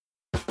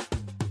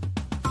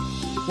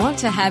Want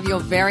to have your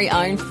very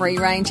own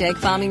free-range egg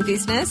farming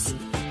business?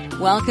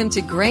 Welcome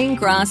to Green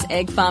Grass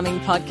Egg Farming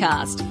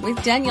Podcast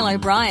with Daniel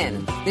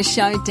O'Brien, the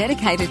show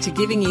dedicated to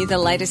giving you the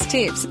latest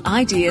tips,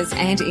 ideas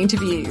and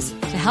interviews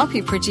to help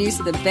you produce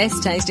the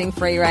best tasting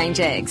free-range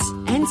eggs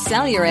and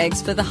sell your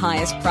eggs for the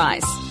highest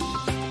price.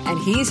 And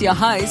here's your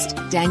host,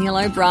 Daniel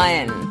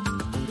O'Brien.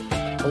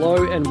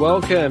 Hello and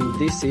welcome.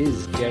 This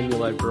is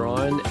Daniel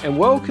O'Brien and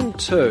welcome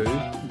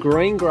to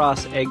Green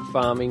Grass Egg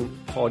Farming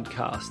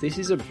Podcast. This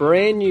is a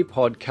brand new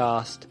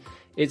podcast.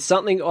 It's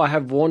something I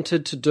have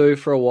wanted to do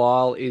for a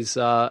while, is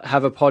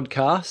have a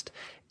podcast,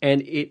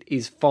 and it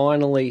is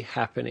finally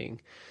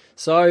happening.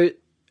 So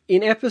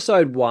in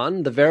episode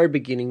 1, the very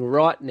beginning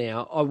right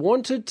now, I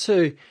wanted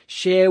to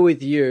share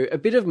with you a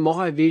bit of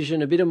my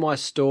vision, a bit of my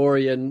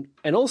story, and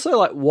also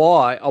like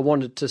why I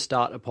wanted to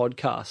start a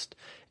podcast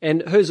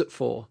and who's it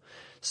for.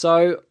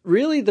 So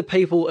really the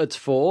people it's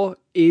for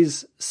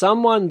is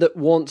someone that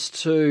wants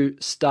to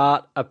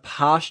start a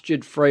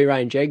pastured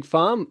free-range egg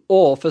farm,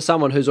 or for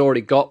someone who's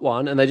already got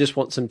one and they just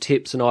want some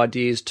tips and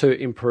ideas to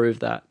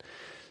improve that.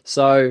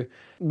 So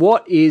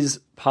what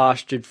is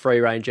pastured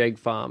free-range egg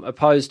farm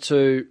opposed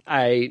to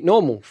a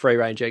normal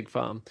free-range egg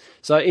farm?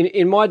 So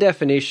in my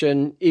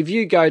definition, if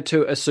you go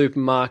to a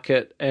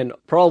supermarket, and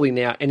probably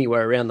now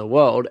anywhere around the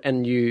world,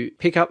 and you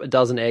pick up a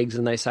dozen eggs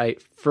and they say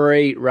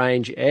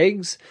free-range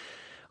eggs,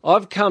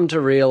 I've come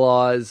to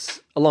realise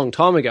a long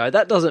time ago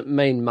that doesn't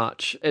mean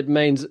much. It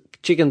means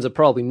chickens are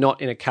probably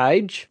not in a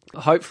cage.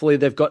 Hopefully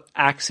they've got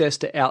access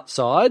to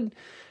outside,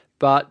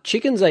 but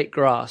chickens eat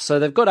grass, so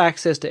they've got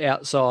access to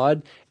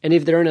outside. And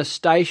if they're in a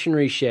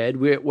stationary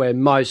shed, where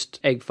most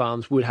egg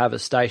farms would have a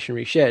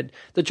stationary shed,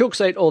 the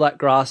chooks eat all that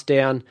grass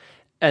down,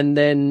 and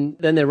then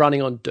they're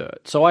running on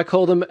dirt. So I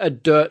call them a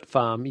dirt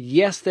farm.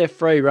 Yes, they're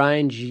free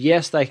range.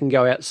 Yes, they can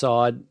go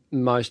outside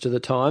most of the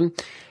time,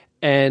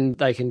 and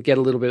they can get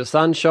a little bit of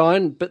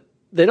sunshine, but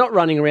they're not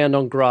running around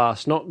on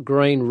grass, not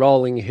green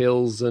rolling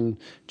hills and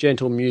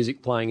gentle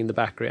music playing in the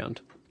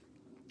background.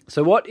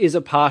 So what is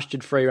a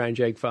pastured free-range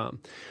egg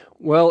farm?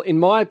 Well, in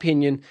my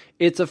opinion,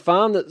 it's a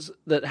farm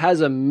that has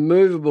a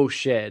movable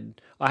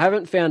shed. I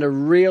haven't found a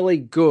really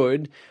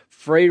good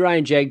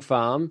free-range egg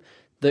farm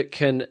that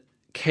can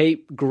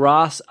keep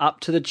grass up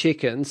to the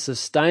chickens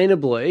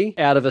sustainably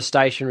out of a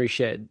stationary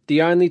shed.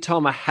 The only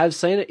time I have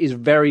seen it is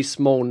very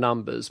small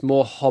numbers,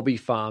 more hobby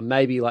farm,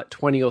 maybe like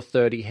 20 or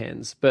 30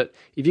 hens. But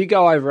if you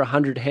go over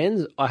 100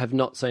 hens, I have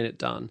not seen it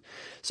done.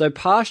 So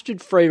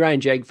pastured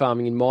free-range egg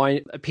farming, in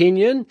my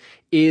opinion,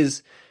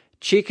 is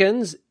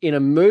chickens in a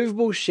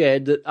movable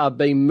shed that are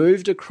being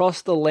moved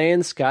across the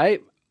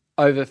landscape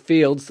over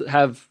fields that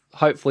have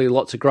hopefully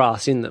lots of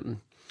grass in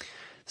them.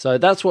 So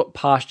that's what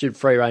pastured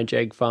free-range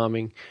egg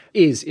farming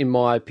is, in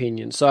my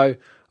opinion. So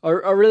I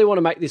really want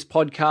to make this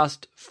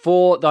podcast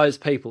for those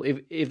people.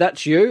 If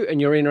that's you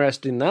and you're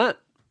interested in that,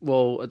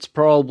 well, it's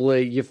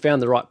probably you've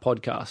found the right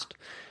podcast.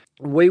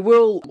 We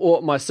will,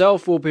 or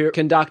myself will be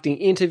conducting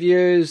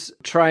interviews,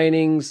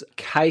 trainings,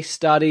 case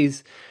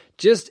studies,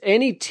 just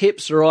any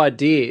tips or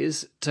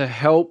ideas to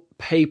help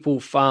people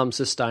farm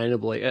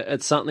sustainably.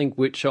 It's something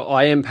which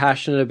I am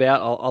passionate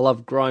about. I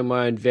love growing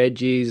my own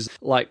veggies.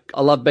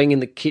 I love being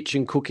in the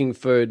kitchen cooking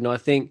food. And I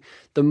think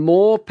the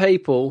more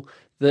people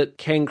that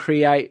can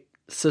create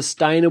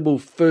sustainable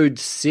food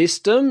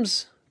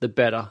systems, the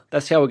better.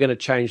 That's how we're going to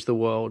change the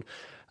world.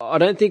 I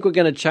don't think we're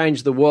going to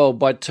change the world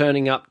by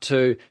turning up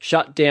to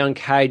Shut Down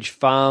Cage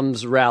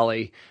Farms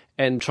rally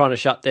and trying to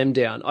shut them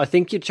down. I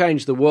think you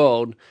change the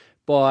world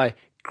by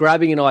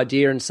grabbing an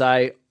idea and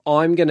say,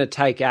 I'm going to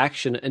take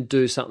action and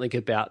do something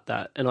about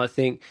that. And I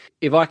think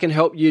if I can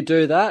help you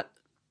do that,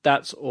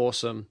 that's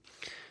awesome.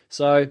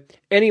 So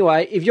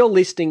anyway, if you're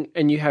listening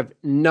and you have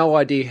no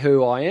idea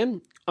who I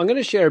am, I'm going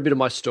to share a bit of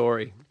my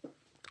story.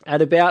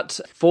 At about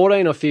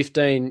 14 or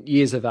 15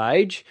 years of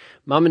age,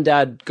 Mum and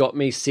Dad got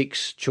me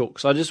 6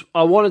 chooks.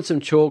 I wanted some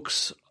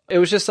chooks. It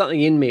was just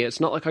something in me. It's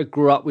not like I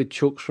grew up with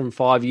chooks from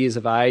 5 years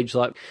of age.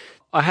 Like,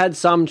 I had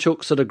some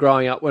chooks that are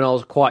growing up when I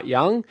was quite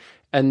young,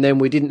 and then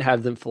we didn't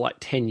have them for like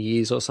 10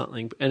 years or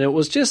something. And it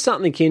was just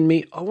something in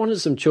me. I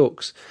wanted some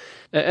chooks.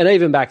 And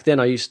even back then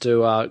I used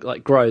to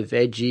grow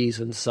veggies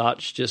and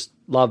such, just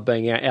love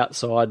being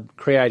outside,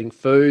 creating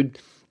food.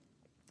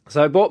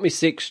 So I bought me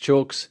 6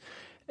 chooks,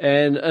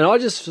 and I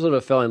just sort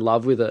of fell in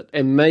love with it.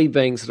 And me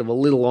being sort of a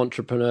little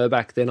entrepreneur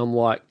back then, I'm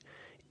like,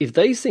 if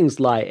these things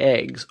lay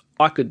eggs,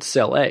 I could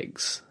sell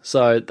eggs.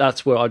 So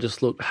that's where I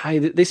just looked, hey,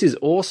 this is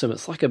awesome.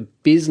 It's like a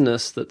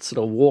business that's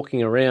sort of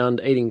walking around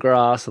eating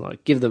grass, and I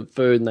give them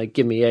food and they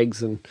give me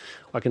eggs and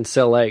I can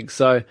sell eggs.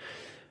 So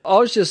I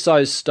was just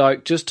so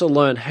stoked just to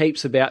learn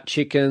heaps about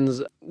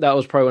chickens. That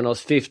was probably when I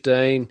was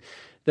 15.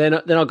 Then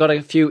I got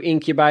a few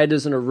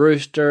incubators and a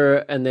rooster,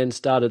 and then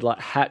started like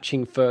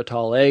hatching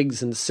fertile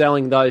eggs and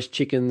selling those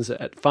chickens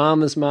at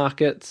farmers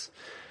markets.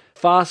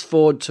 Fast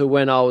forward to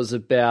when I was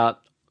about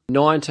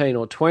 19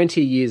 or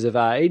 20 years of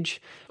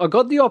age, I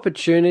got the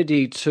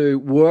opportunity to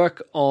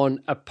work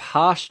on a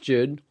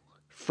pastured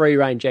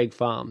free-range egg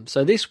farm.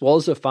 So this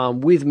was a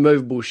farm with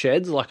movable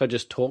sheds like I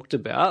just talked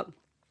about.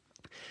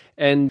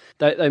 And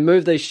they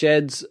moved these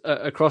sheds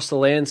across the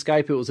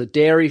landscape. It was a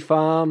dairy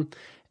farm.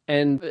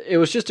 And it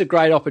was just a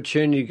great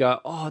opportunity to go,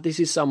 oh, this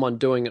is someone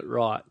doing it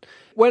right.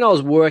 When I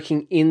was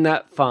working in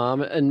that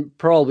farm, and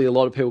probably a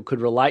lot of people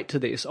could relate to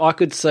this, I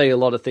could see a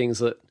lot of things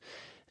that,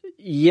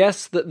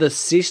 yes, the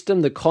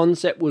system, the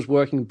concept was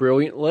working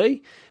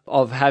brilliantly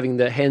of having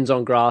the hens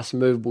on grass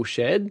movable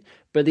shed,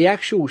 but the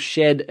actual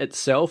shed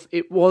itself,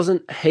 it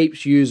wasn't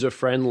heaps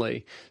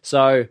user-friendly.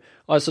 So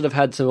I sort of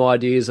had some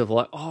ideas of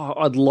like, oh,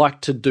 I'd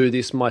like to do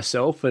this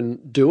myself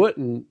and do it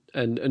and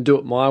do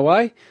it my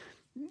way.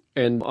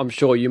 And I'm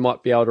sure you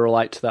might be able to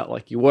relate to that.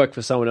 Like you work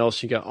for someone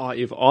else, you go, oh,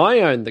 if I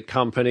owned the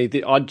company,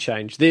 I'd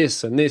change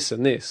this and this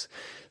and this.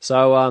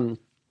 So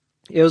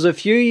it was a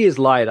few years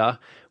later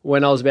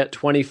when I was about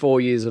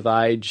 24 years of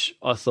age,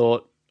 I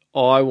thought,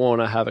 I want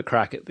to have a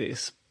crack at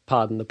this.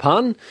 Pardon the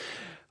pun.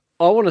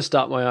 I want to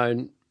start my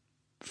own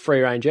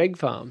free-range egg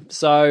farm.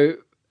 So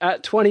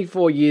at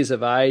 24 years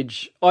of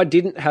age, I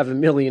didn't have $1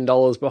 million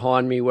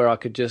behind me where I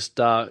could just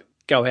go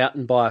out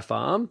and buy a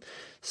farm.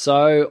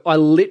 So I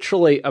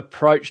literally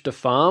approached a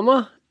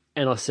farmer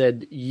and I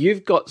said,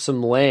 you've got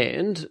some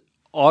land.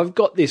 I've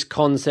got this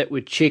concept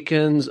with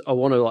chickens. I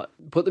want to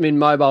put them in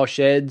mobile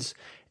sheds.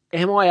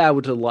 Am I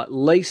able to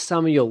lease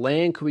some of your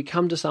land? Could we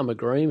come to some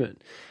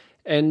agreement?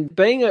 And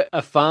being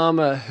a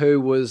farmer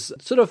who was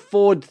sort of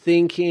forward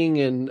thinking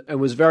and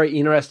was very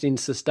interested in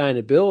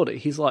sustainability,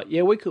 he's like,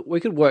 yeah, we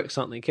could work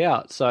something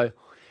out. So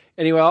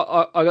anyway,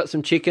 I got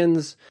some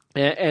chickens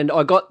and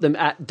I got them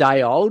at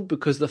day old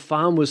because the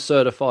farm was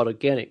certified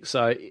organic.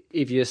 So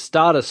if you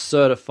start a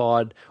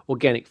certified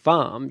organic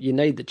farm, you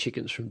need the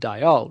chickens from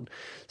day old.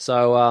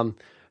 So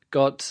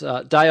got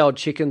day old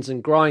chickens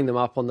and growing them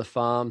up on the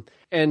farm.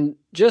 And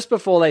just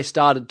before they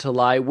started to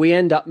lay, we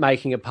end up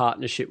making a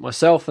partnership,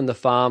 myself and the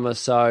farmer.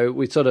 So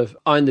we sort of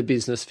own the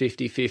business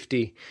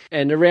 50-50.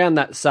 And around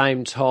that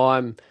same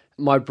time,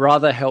 my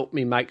brother helped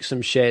me make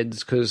some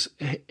sheds because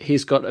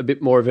he's got a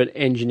bit more of an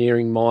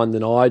engineering mind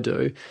than I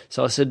do.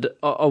 So I said,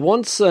 I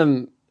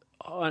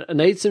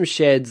need some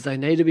sheds. They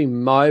need to be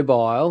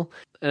mobile.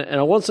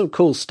 And I want some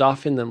cool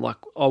stuff in them. Like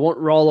I want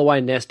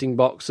roll-away nesting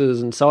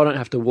boxes, and so I don't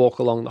have to walk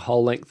along the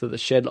whole length of the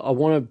shed. I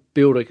want to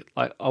build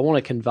I want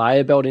a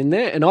conveyor belt in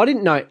there. And I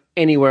didn't know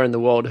anywhere in the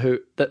world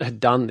that had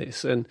done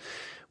this. And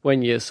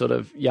when you're sort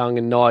of young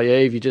and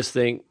naive, you just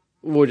think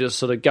we'll just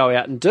sort of go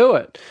out and do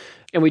it.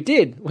 And we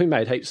did. We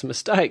made heaps of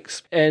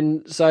mistakes.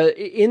 And so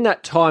in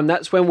that time,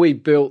 that's when we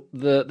built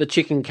the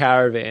chicken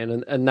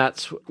caravan,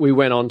 and we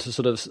went on to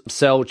sort of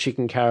sell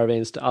chicken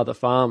caravans to other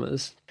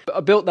farmers.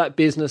 I built that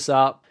business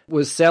up,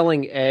 was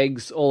selling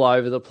eggs all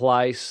over the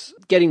place,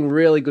 getting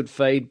really good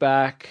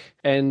feedback.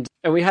 And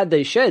we had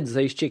these sheds,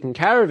 these chicken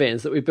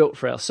caravans that we built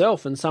for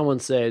ourselves. And someone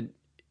said,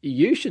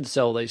 you should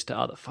sell these to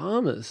other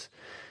farmers.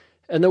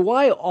 And the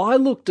way I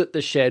looked at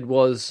the shed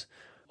was,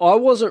 I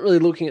wasn't really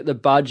looking at the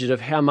budget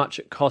of how much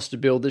it cost to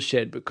build the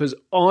shed because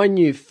I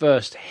knew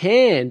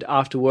firsthand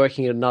after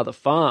working at another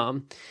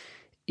farm,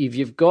 if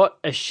you've got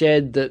a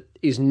shed that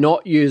is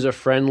not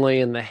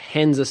user-friendly and the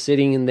hens are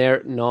sitting in there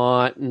at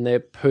night and they're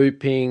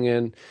pooping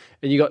and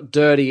you got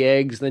dirty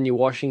eggs, then you're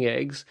washing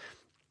eggs,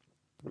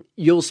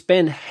 you'll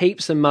spend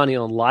heaps of money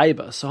on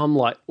labour. So I'm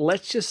like,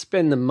 let's just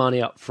spend the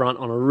money up front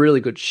on a really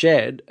good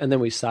shed and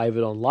then we save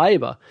it on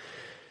labour.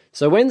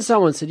 So when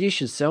someone said, you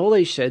should sell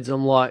these sheds,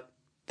 I'm like,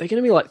 they're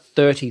going to be like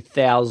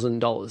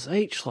 $30,000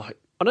 each. Like,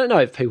 I don't know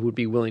if people would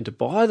be willing to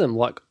buy them.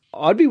 Like,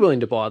 I'd be willing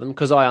to buy them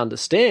because I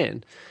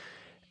understand.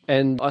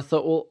 And I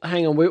thought, well,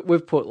 hang on,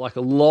 we've put like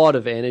a lot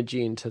of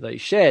energy into these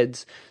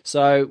sheds.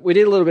 So we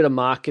did a little bit of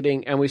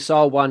marketing and we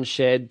sold one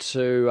shed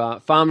to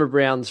Farmer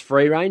Brown's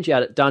Free Range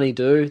out at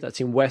Dunedoo.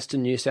 That's in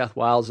Western New South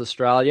Wales,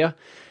 Australia.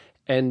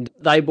 And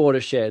they bought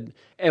a shed.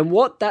 And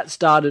what that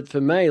started for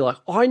me, like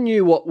I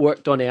knew what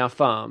worked on our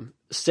farm,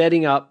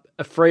 setting up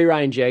a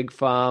free-range egg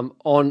farm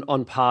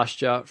on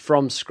pasture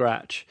from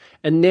scratch.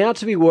 And now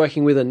to be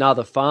working with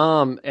another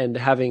farm and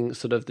having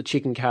sort of the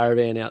chicken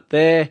caravan out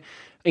there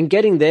and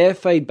getting their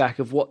feedback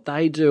of what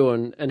they do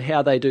and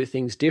how they do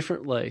things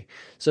differently.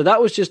 So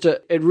that was just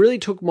it really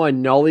took my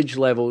knowledge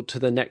level to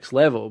the next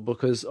level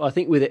because I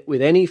think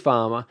with any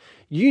farmer,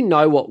 you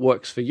know what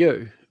works for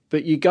you.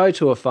 But you go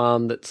to a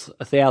farm that's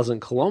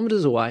 1,000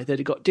 kilometres away,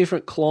 they've got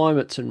different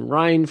climates and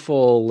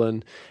rainfall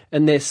and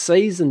their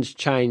seasons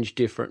change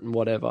different and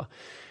whatever.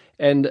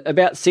 And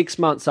about 6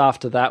 months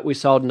after that, we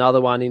sold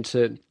another one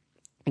into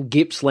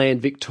Gippsland,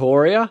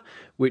 Victoria,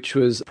 which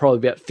was probably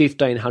about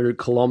 1,500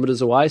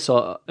 kilometres away,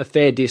 so a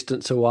fair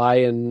distance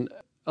away and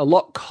a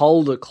lot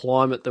colder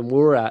climate than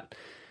we're at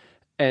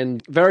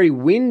and very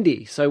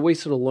windy. So we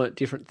sort of learnt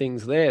different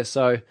things there.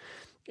 So,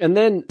 and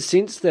then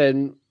since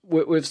then,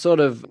 we've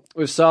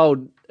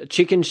sold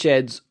chicken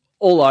sheds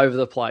all over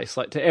the place,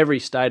 like to every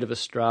state of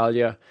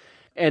Australia.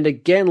 And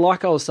again,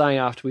 like I was saying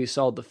after we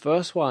sold the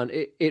first one,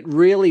 it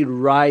really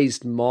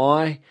raised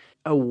my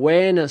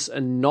awareness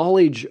and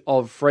knowledge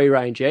of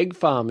free-range egg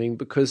farming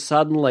because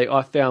suddenly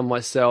I found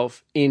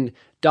myself in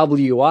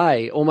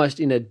WA,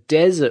 almost in a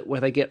desert where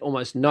they get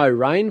almost no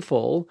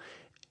rainfall,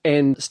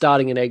 and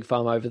starting an egg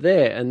farm over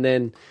there. And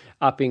then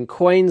up in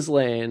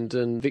Queensland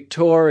and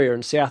Victoria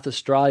and South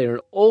Australia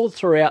and all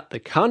throughout the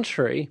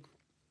country,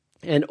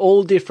 and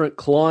all different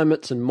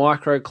climates and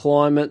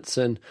microclimates,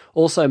 and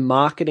also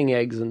marketing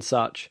eggs and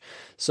such.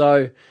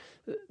 So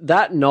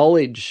that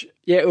knowledge,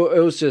 it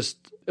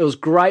was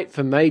great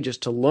for me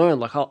just to learn.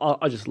 Like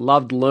I just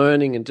loved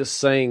learning and just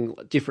seeing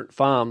different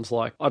farms.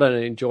 Like I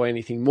don't enjoy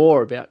anything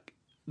more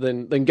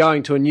than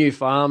going to a new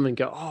farm and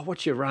go, oh,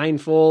 what's your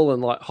rainfall?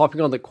 And like hopping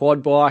on the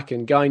quad bike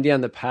and going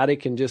down the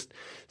paddock and just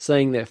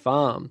seeing their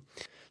farm.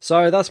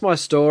 So that's my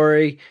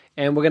story,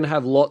 and we're going to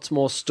have lots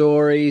more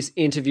stories,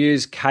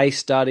 interviews, case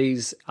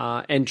studies,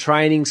 and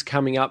trainings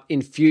coming up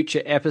in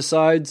future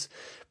episodes.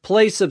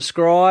 Please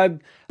subscribe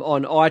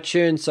on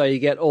iTunes so you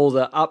get all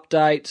the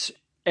updates,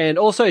 and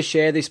also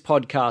share this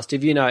podcast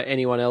if you know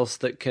anyone else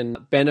that can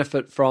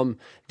benefit from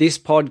this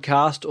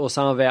podcast or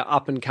some of our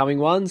up-and-coming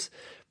ones.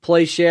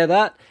 Please share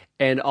that,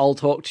 and I'll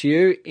talk to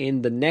you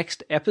in the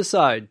next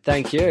episode.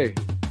 Thank you.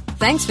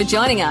 Thanks for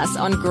joining us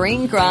on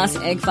Green Grass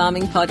Egg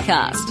Farming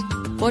Podcast.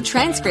 For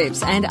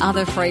transcripts and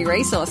other free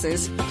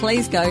resources,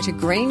 please go to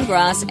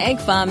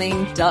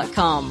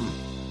greengrasseggfarming.com.